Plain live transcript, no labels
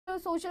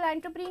Social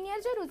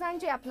entrepreneur છે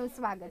રુઝાનજી, આપનું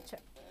સ્વાગત છે।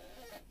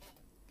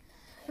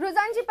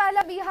 રુઝાનજી,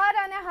 પહેલા બિહાર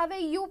અને હવે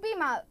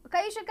યુપીમાં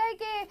કહી શકાય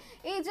કે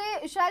એ જે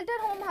શેલ્ટર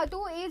હોમ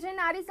હતું, એ જે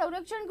નારી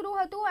સંરક્ષણ ગૃહ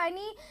હતું,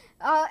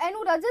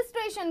 એનું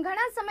રજિસ્ટ્રેશન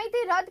ઘણા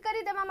સમયથી રદ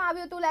કરી દેવામાં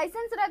આવ્યું હતું,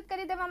 લાયસન્સ રદ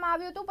કરી દેવામાં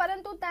આવ્યું હતું,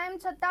 પરંતુ તેમ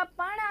છતાં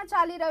પણ આ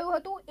ચાલી રહ્યું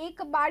હતું।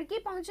 એક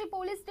બાળકી પહોંચી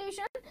પોલીસ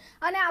સ્ટેશન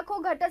અને આખો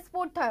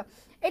ઘટસ્ફોટ થયો।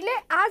 એટલે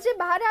આ જે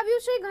બહાર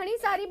આવ્યું છે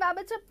ઘણી સારી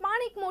બાબત છે,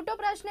 પણ એક મોટો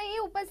પ્રશ્ન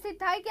એ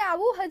ઉપસ્થિત થાય કે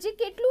આવું હજી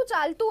કેટલું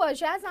ચાલતું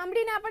હશે? આ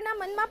સાંભળીને આપણા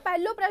મનમાં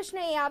પહેલો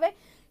પ્રશ્ન એ આવે,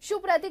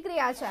 શું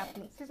પ્રતિક્રિયા છે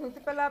આપની?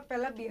 સૌથી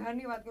પહેલા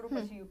બિહારની વાત કરું,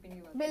 પછી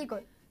યુપીની વાત।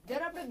 બિલકુલ।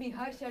 જ્યારે આપણે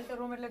બિહાર શેલ્ટર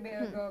હોમ એટલે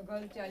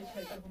ગર્લ ચાઇલ્ડ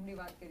શેલ્ટર હોમની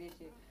વાત કરીએ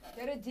છીએ,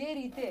 ત્યારે જે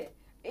રીતે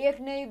એક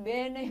નહીં બે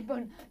નહીં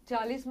પણ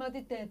 40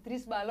 માંથી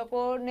 33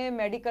 બાળકોને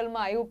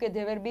મેડિકલમાં આવ્યું કે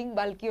ધે વેર બીંગ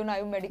બાળકીઓને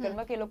આવ્યું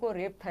મેડિકલમાં કે એ લોકો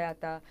રેપ થયા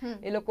હતા,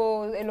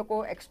 એ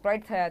લોકો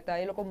એક્સપ્લોઇટ થયા હતા,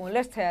 એ લોકો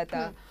મોલેસ્ટ થયા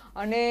હતા,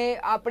 અને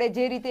આપણે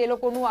જે રીતે એ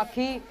લોકોનું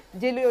આખી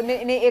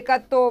જે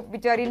એકાદ તો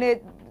બિચારીને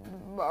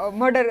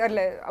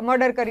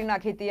મર્ડર કરી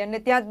નાખી હતી અને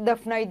ત્યાં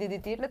દફનાઈ દીધી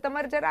હતી। એટલે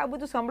તમારે જ્યારે આ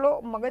બધું સાંભળો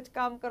મગજ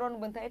કામ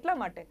કરવાનું બંધ થાય। એટલા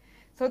માટે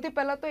સૌથી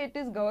પહેલા તો it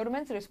is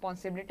governments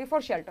responsibility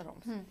four shelter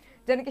homes.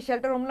 જેને કે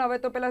શેલ્ટર હોમના હવે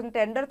તો પેલા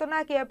ટેન્ડર તો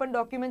ના કહેવાય, પણ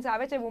ડોક્યુમેન્ટ્સ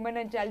આવે છે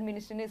વુમેન એન્ડ ચાઇલ્ડ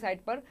મિનિસ્ટ્રીની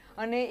સાઇટ પર,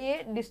 અને એ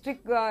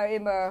ડિસ્ટ્રિક્ટ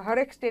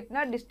હરેક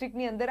સ્ટેટના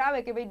ડિસ્ટ્રિક્ટની અંદર આવે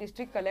કે ભાઈ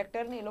ડિસ્ટ્રિક્ટ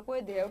કલેક્ટરને એ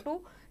લોકોએ they have to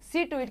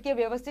C two it કે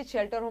વ્યવસ્થિત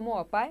શેલ્ટર હોમો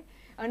અપાય।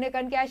 અને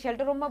કારણ કે આ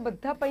શેલ્ટર હોમમાં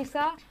બધા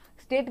પૈસા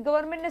સ્ટેટ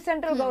ગવર્મેન્ટ ને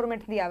સેન્ટ્રલ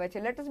ગવર્મેન્ટથી આવે છે,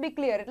 લેટ અસ બી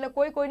ક્લિયર। એટલે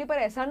કોઈની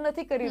પર એહસાન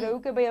નથી કરી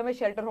રહ્યું કે ભાઈ અમે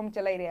શેલ્ટર હોમ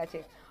ચલાવી રહ્યા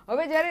છે।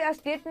 હવે જ્યારે આ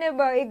સ્ટેટને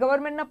એ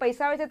ગવર્મેન્ટના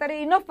પૈસા આવે છે ત્યારે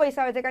ઇનફ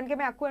પૈસા આવે છે, કારણ કે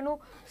મેં આખું એનું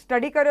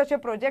સ્ટડી કર્યો છે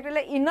પ્રોજેક્ટ,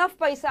 એટલે ઇનફ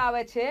પૈસા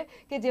આવે છે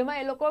કે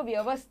જેમાં એ લોકો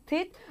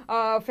વ્યવસ્થિત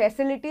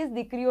ફેસિલિટીઝ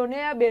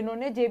દીકરીઓને આ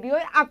બહેનોને જે બી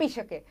હોય આપી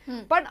શકે।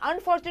 પણ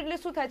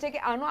અનફોર્ચ્યુનેટલી શું થાય છે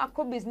કે આનો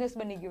આખો બિઝનેસ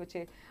બની ગયો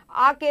છે।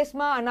 આ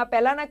કેસમાં, આના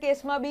પહેલાના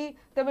કેસમાં બી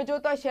તમે જો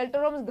તો આ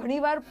શેલ્ટર હોમ્સ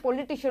ઘણીવાર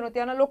પોલિટિશિયનો,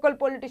 ત્યાંના લોકલ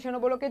પોલિટિશિયનો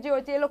બોલો કે જે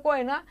હોય છે, એ લોકો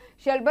એના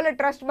ભલે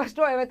ટ્રસ્ટ બસ્ટ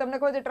હોય, હવે તમને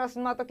ખબર છે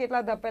ટ્રસ્ટમાં તો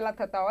કેટલા ધપેલા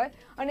થતા હોય,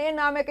 અને એ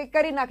નામે કંઈક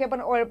કરી નાખે,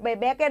 પણ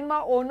બેક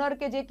એન્ડમાં ઓનર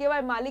કે જે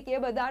કહેવાય માલિક, એ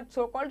બધા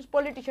સો કોલ્ડ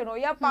પોલિટિશિયન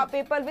હોય યા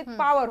પીપલ વિથ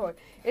પાવર હોય,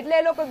 એટલે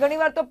એ લોકો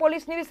ઘણીવાર તો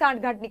પોલીસની બી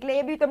સાંઠગાંઠ નીકળે।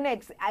 એ બી તમને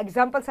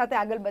એક્ઝામ્પલ સાથે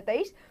આગળ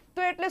બતાવીશ।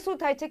 તો એટલે શું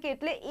થાય છે કે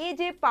એટલે એ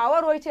જે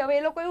પાવર હોય છે, હવે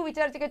એ લોકો એવું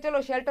વિચારે છે કે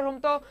ચલો શેલ્ટર હોમ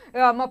તો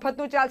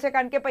મફતનું ચાલશે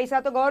કારણ કે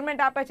પૈસા તો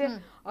ગવર્મેન્ટ આપે છે।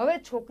 હવે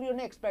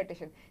છોકરીઓને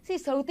એક્સપ્લોઇટેશન,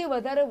 સૌથી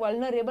વધારે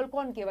વલ્નરેબલ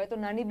કોણ કહેવાય? તો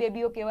નાની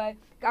બેબીઓ કહેવાય।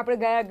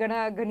 આપણે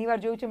ઘણીવાર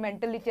જોયું છે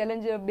મેન્ટલી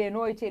ચેલેન્જ બહેનો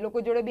હોય છે, એ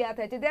લોકો જોડે બી આ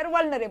થાય છે, દે આર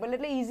વલ્નરેબલ,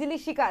 એટલે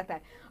ઇઝીલી શિકાર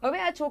થાય।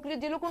 હવે આ છોકરીઓ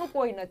જે લોકોનું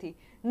કોઈ નથી,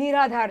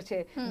 નિરાધાર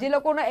છે, જે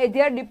લોકોના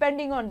દે આર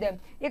ડિપેન્ડિંગ ઓન ધેમ,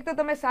 એક તો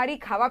તમે સારી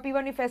ખાવા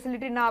પીવાની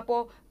ફેસિલિટી ના આપો,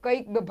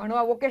 કંઈક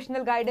ભણવા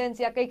વોકેશનલ ગાઈડન્સ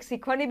યા કંઈક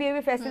શીખવાની બી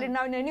એવી ફેસિલિટી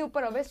ના હોય, એની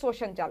ઉપર હવે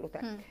શોષણ ચાલુ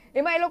થાય।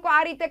 એમાં એ લોકો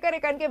આ રીતે કરે,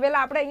 કારણ કે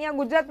વેલા આપણે અહીંયા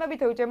ગુજરાતમાં બી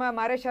થયું છે, એમાં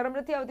મારે શરમ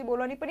નથી આવતી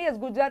બોલવાની, પણ યસ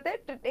ગુજરાતે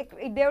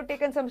they have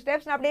taken sum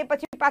steps, આપણે એ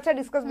પછી પાછા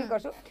ડિસ્કસ બી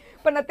કરશું।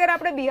 પણ અત્યારે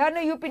આપણે બિહાર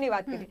ને યુપીની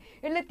વાત કરી,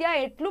 એટલે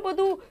ત્યાં એટલું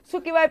બધું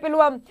શું કહેવાય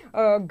પેલું આમ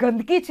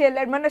ગંદકી છે,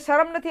 એટલે મને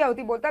શરમ નથી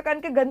આવતી બોલતા,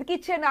 કારણ કે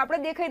ગંદકી છે ને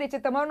આપણે દેખાઈ રહી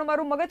છે, તમારું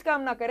મારું મગજ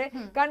કામ ના કરે,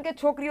 કારણ કે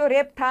છોકરીઓ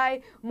રેપ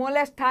થાય,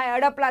 મોલેસ્ટ થાય,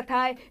 અડપલા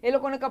થાય, એ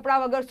લોકોને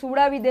કપડા વગર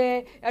સુવડાવી દે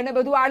અને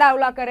બધું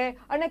આડાવલા કરે,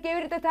 અને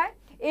કેવી રીતે થાય?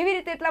 એવી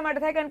રીતે એટલા માટે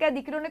થાય કારણ કે આ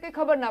દીકરીઓને કંઈ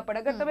ખબર ના પડે।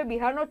 અગર તમે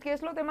બિહારનો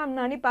કેસ લો તો એમાં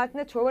નાની 5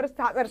 ને 6 વર્ષ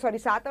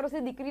 7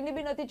 વર્ષની દીકરીને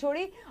બી નથી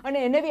છોડી, અને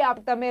એને બી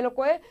તમે એ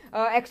લોકોએ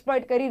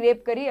એક્સપ્લોઇટ કરી,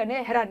 રેપ કરી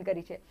અને હેરાન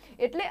કરી છે।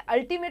 એટલે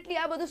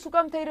અલ્ટિમેટલી આ બધું શું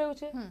કામ થઈ રહ્યું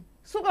છે?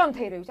 શું કામ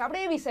થઈ રહ્યું છે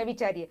આપણે એ વિશે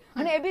વિચારીએ,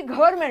 અને એ બી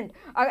ગવર્મેન્ટ।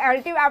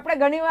 આપણે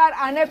ઘણીવાર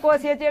આને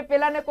કોસીએ છીએ,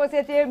 પેલાને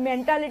કોસીએ છીએ,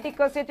 મેન્ટાલિટી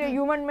કોસીએ છીએ,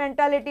 હ્યુમન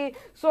મેન્ટાલિટી,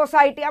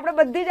 સોસાયટી, આપણે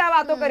બધી જ આ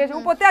વાતો કરીએ છીએ।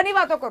 હું પોતે આની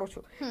વાતો કરું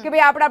છું કે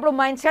ભાઈ આપણે આપણું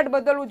માઇન્ડસેટ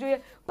બદલવું જોઈએ,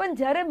 પણ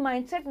જ્યારે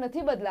માઇન્ડસેટ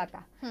નથી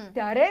બદલાતા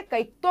ત્યારે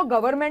કંઈક તો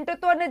ગવર્મેન્ટે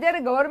તો, અને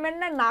જ્યારે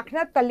ગવર્મેન્ટના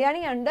નાકના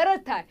તલિયાની અંડર જ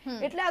થાય,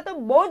 એટલે આ તો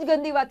બહુ જ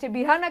ગંદી વાત છે।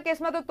 બિહારના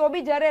કેસમાં તો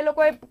બી જ્યારે એ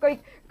લોકોએ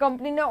કંઈક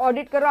કંપનીને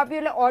ઓડિટ કરવા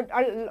આપ્યું,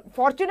 એટલે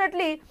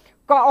ફોર્ચ્યુનેટલી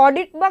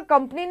ઓડિટમાં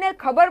કંપનીને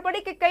ખબર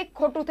પડી કે કંઈક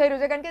ખોટું થઈ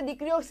રહ્યું છે, કારણ કે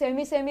દીકરીઓ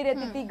સેમી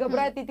રહેતી હતી,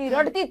 ગભરાતી હતી,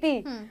 રડતી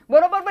હતી,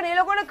 બરોબર, પણ એ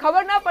લોકોને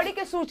ખબર ના પડી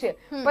કે શું છે,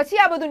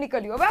 પછી આ બધું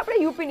નીકળ્યું। હવે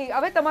આપણે યુપીની,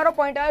 હવે તમારો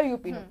પોઈન્ટ આવ્યો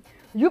યુપીનો।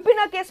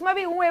 યુપીના કેસમાં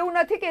બી હું એવું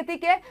નથી કહેતી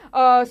કે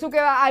શું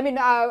કહેવાય, આઈ મીન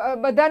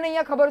બધાને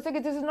અહીંયા ખબર છે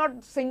કે this is not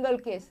single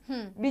case,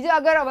 બીજા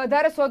અગર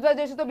વધારે શોધવા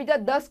જઈશું તો બીજા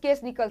 10 કેસ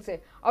નીકળશે।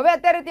 હવે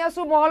અત્યારે ત્યાં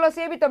શું માહોલ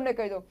હશે એ બી તમને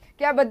કહી દઉં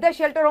કે આ બધા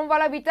શેલ્ટર હોમ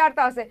વાળા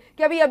વિચારતા હશે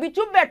કે અભી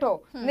ચૂપ બેઠો,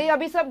 નહીં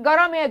અભી સબ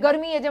ગરમ હે,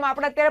 ગરમી હે, જેમ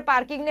આપણે અત્યારે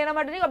પાર્કિંગ ને એના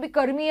માટે નહીં, અભી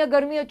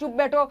ગરમી હે, ચૂપ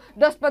બેઠો,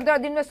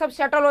 10-15 दिन में सब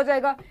सेटल हो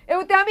जाएगा,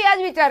 એવું ત્યાં બી આ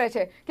જ વિચારે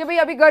છે કે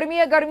ભાઈ અભી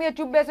ગરમી હે,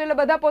 ચૂપ બેસો, એટલે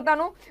બધા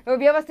પોતાનું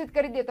વ્યવસ્થિત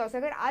કરી દેતા હશે।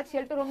 અગર આ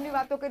શેલ્ટર હોમની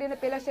વાતો કરીએ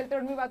અને પેલા શેલ્ટર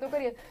હોમની વાતો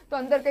કરીએ તો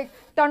અંદર કંઈક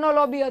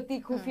ટનલો બી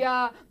હતી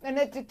ખુફિયા,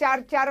 અને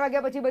 4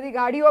 વાગ્યા પછી બધી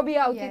ગાડીઓ બી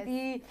આવતી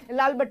હતી,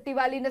 લાલ બટ્ટી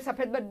વાળી ને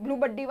સફેદ બ્લુ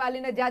બટ્ટી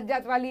વાળી ને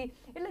જાત વાળી.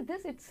 એટલે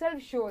ધીસ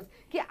ઇટસેલ્ફ શોઝ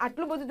કે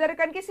આટલું બધું જ્યારે,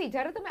 કારણ કે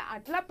જ્યારે તમે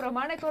આટલા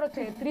પ્રમાણે કરો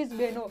 33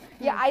 બહેનો,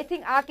 યા આઈ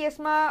થિંક આ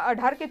કેસમાં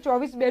 18 કે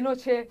 24 બહેનો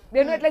છે,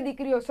 બહેનો એટલે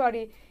દીકરીઓ,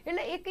 સોરી,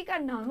 એટલે એ કંઈક આ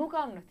નાનું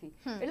કામ નથી.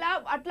 એટલે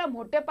આટલા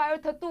મોટે પાયે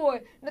થતું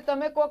હોય ને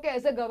તમે કહો કે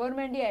as a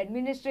government yeah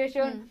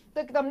administration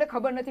તો તમને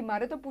ખબર નથી.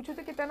 મારે તો પૂછ્યું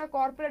હતું કે તારા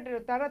કોર્પોરેટર,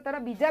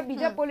 તારા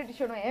બીજા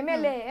પોલિટિશિયનો,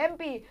 એમએલએ,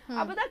 એમપી,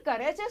 આ બધા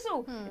કરે છે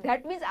શું?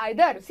 ધેટ મીન્સ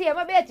આઈધર, સી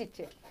એમાં બે ચીજ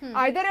છે,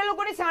 આઈધર એ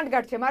લોકોની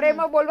સાંઠગાંઠ છે, મારે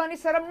એમાં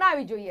બોલવાની શરમ ના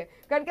આવી જોઈએ,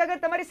 કારણ કે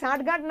અગર તમારી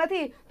સાંઠગાંઠ નથી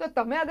તો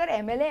તમે અગર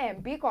એમએલએ,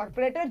 એમપી,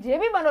 કોર્પોરેટર જે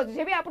બી બનો છો,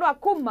 જે બી આપણું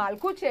આખું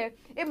માળખું છે,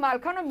 એ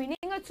માળખાનો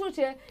મિનિંગ જ શું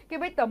છે કે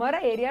ભાઈ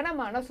તમારા એરિયાના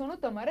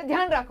માણસોનું તમારે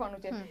ધ્યાન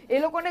રાખવાનું છે, એ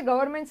લોકોને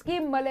ગવર્મેન્ટ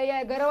સ્કીમ મળે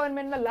યા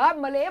ગવર્મેન્ટના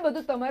લાભ મળે એ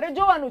બધું તમારે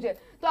જોવાનું છે.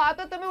 તો આ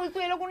તો તમે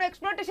ઉલટું એ લોકોનું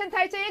એક્સપ્લોટેશન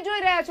થાય છે એ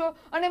જોઈ રહ્યા છો,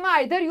 અને એમાં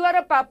either you are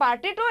a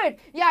party two it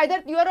yeah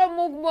either you are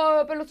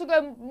a પેલું શું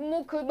કહે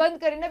મુખ બંધ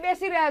કરીને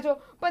બેસી રહ્યા છો.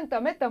 પણ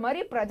તમે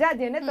તમારી પ્રજા,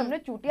 જેને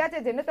તમને ચૂંટ્યા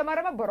છે, જેને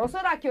તમારામાં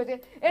ભરોસો રાખ્યો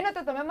છે, એને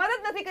તો તમે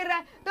મદદ નથી કરી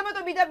રહ્યા. તમે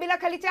તો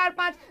બીજા ખાલી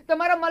 4-5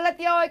 તમારા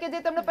મલતિયા હોય કે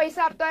જે તમને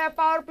પૈસા આપતા હોય,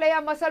 પાવર પ્લે,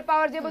 મસલ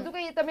પાવર, જે બધું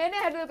કહીએ તમે એને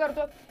હેન્ડલ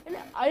કરતો.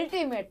 એટલે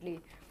અલ્ટિમેટલી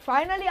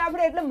ફાઇનલી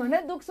આપણે, એટલે મને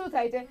દુઃખ શું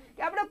થાય છે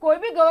કે આપણે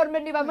કોઈ બી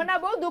ગવર્મેન્ટની વાત, મને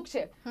બહુ દુઃખ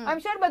છે, આઈ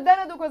એમ શ્યોર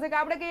બધાને દુઃખ હશે કે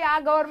આપણે કહીએ આ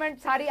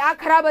ગવર્મેન્ટ સારી, આ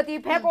ખરાબ હતી,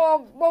 ફેંકો,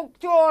 બહુ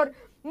ચોર,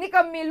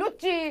 નિકમ્મી,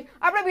 લુચ્ચી,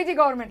 આપણે બીજી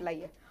ગવર્મેન્ટ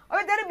લાવીએ.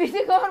 હવે જ્યારે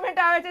બીજી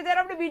ગવર્મેન્ટ આવે છે,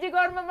 જ્યારે આપણે બીજી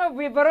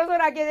ગવર્મેન્ટમાં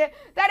ભરોસો રાખીએ છીએ,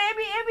 ત્યારે એ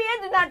બી એ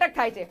જ નાટક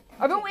થાય છે.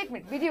 હવે હું 1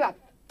 મિનિટ બીજી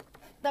વાત,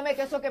 તમે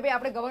કહેશો કે ભાઈ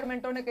આપણે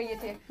ગવર્મેન્ટોને કહીએ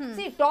છીએ,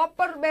 સી ટોપ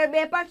પર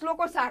 2-5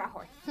 લોકો સારા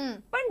હોય,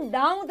 પણ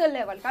ડાઉન ધ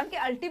લેવલ, કારણ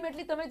કે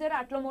અલ્ટિમેટલી તમે જ્યારે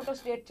આટલો મોટો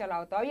સ્ટેટ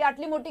ચલાવતા હો,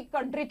 આટલી મોટી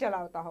કન્ટ્રી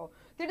ચલાવતા હો,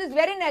 તો ઇટ ઇઝ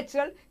વેરી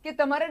નેચરલ કે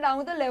તમારે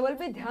ડાઉન ધ લેવલ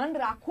બી ધ્યાન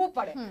રાખવું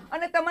પડે,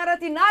 અને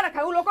તમારાથી ના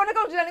રખાય. હું લોકોને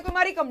કહું છું, જાણે કે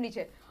મારી કંપની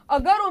છે,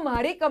 અગર હું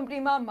મારી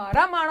કંપનીમાં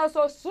મારા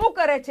માણસો શું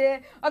કરે છે,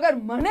 અગર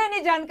મને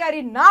એની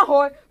જાણકારી ના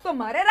હોય તો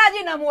મારે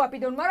રાજીનામું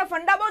આપી દઉં. મારો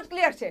ફંડા બહુ જ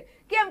ક્લિયર છે.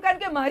 કેમ? કારણ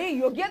કે મારી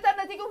યોગ્યતા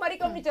નથી કે હું મારી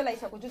કંપની ચલાવી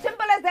શકું છું.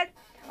 Simple as that.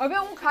 હવે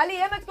હું ખાલી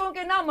એમ જ કહું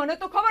કે ના, મને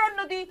તો ખબર જ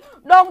નથી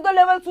ડાઉન ધ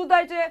લેવલ શું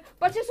થાય છે,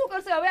 પછી શું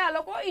કરશે? હવે આ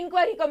લોકો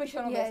ઇન્ક્વાયરી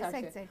કમિશનો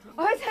બેસાડશે.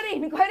 હવે જ્યારે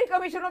ઇન્ક્વાયરી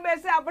કમિશનો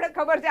બેસે, આપણે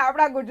ખબર છે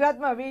આપણા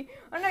ગુજરાતમાં બી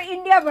અને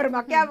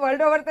ઇન્ડિયાભરમાં, કે આ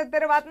વર્લ્ડ ઓવર તો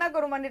અત્યારે વાત ના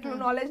કરું, મને એટલું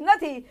નોલેજ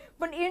નથી,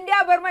 પણ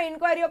ઇન્ડિયાભરમાં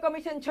ઇન્ક્વાયરીઓ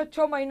કમિશન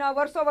 6 મહિના,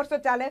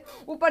 વર્ષો ચાલે.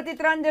 ઉપરથી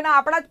 3 જણા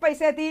આપણા જ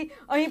પૈસાથી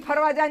અહીં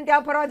ફરવા જાય,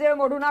 ત્યાં ફરવા જાય,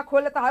 મોઢું ના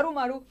ખોલે તો સારું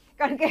મારું,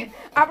 કારણ કે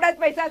આપણા જ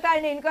પૈસા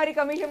થાય ને ઇન્ક્વાયરી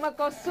કમિશનમાં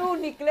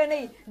કશું નીકળે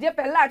નહીં. જે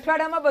પહેલા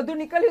અઠવાડિયામાં બધું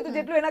નીકળ્યું હતું,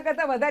 જેટલું એના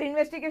કરતા વધારે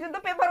ઇન્વેસ્ટિગેશન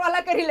તો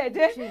પેપરવાળા કરી લે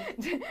છે,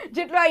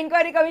 જેટલું આ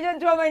ઇન્ક્વાયરી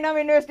કમિશન 6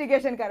 મહિનામાં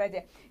ઇન્વેસ્ટિગેશન કરે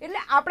છે.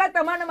 એટલે આપણા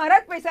તમારા મારા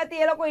જ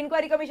પૈસાથી એ લોકો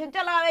ઇન્ક્વાયરી કમિશન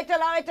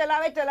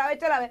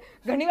ચલાવે.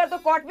 ઘણીવાર તો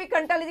કોર્ટ બી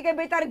કંટાળી છે કે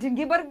ભાઈ તારે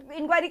જિંદગીભર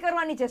ઇન્ક્વાયરી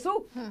કરવાની છે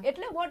શું?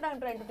 એટલે what I M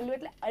trying to tell you,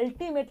 એટલે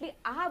અલ્ટિમેટલી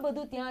આ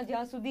બધું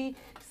જ્યાં સુધી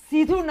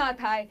સીધું ના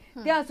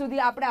થાય ત્યાં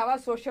સુધી આપણે આવા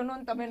શોષણો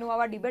તમેનું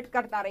આવા ડિબેટ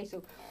કરતા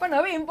રહીશું. પણ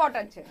હવે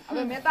ઇમ્પોર્ટન્ટ છે,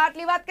 હવે મેં તો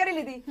આટલી વાત કરી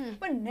લીધી,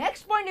 પણ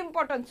નેક્સ્ટ પોઈન્ટ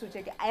ઇમ્પોર્ટન્ટ શું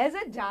છે કે એઝ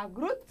અ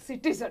જાગૃત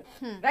સિટીઝન,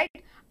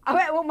 રાઈટ?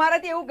 હવે હું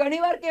મારાથી એવું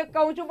ઘણીવાર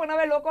કહું છું, પણ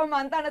હવે લોકો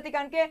માનતા નથી,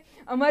 કારણ કે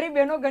અમારી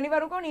બહેનો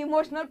ઘણીવાર કહું ને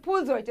ઇમોશનલ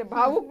ફૂલ્સ હોય છે,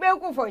 ભાવુક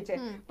બેવકૂફ હોય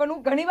છે. પણ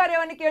હું ઘણીવાર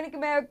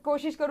કહેવાની મેં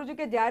કોશિશ કરું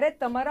છું કે જ્યારે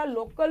તમારા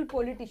લોકલ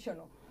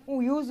પોલિટિશિયનો,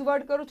 હું યુઝ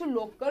વર્ડ કરું છું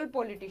લોકલ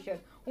પોલિટિશિયન,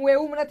 હું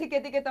એવું નથી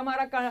કહેતી કે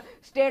તમારા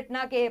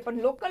સ્ટેટના કે,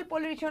 પણ લોકલ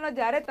પોલિટિશિયનો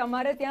જ્યારે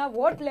તમારે ત્યાં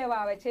વોટ લેવા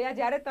આવે છે, યા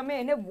જ્યારે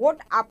તમે એને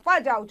વોટ આપવા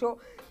જાઓ છો,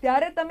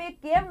 ત્યારે તમે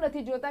કેમ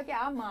નથી જોતા કે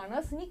આ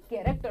માણસની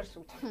કેરેક્ટર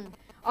શું છે?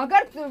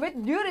 અગર વિથ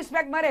ડ્યુ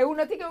રિસ્પેક્ટ, મારે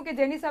એવું નથી કહ્યું કે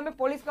જેની સામે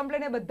પોલીસ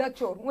કમ્પ્લેન એ બધા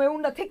ચોર, હું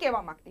એવું નથી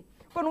કહેવા માંગતી,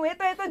 પણ હું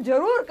એ તો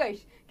જરૂર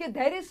કહીશ કે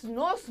there is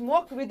no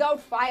smoke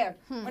without fire.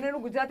 મને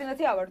એનું ગુજરાતી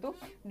નથી આવડતું.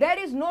 There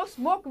is no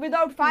smoke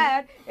without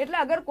fire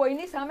એટલે અગર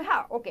કોઈની સામે,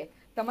 હા ઓકે,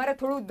 તમારે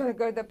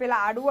થોડું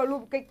પેલા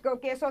આડું કંઈક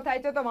કેસો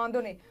થાય છે તો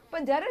વાંધો નહીં,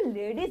 પણ જ્યારે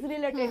લેડીઝ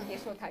રિલેટેડ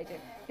કેસો થાય છે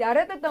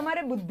ત્યારે તો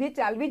તમારે બુદ્ધિ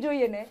ચાલવી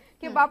જોઈએ ને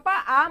કે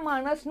બાપા આ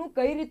માણસનું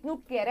કઈ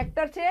રીતનું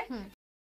કેરેક્ટર છે,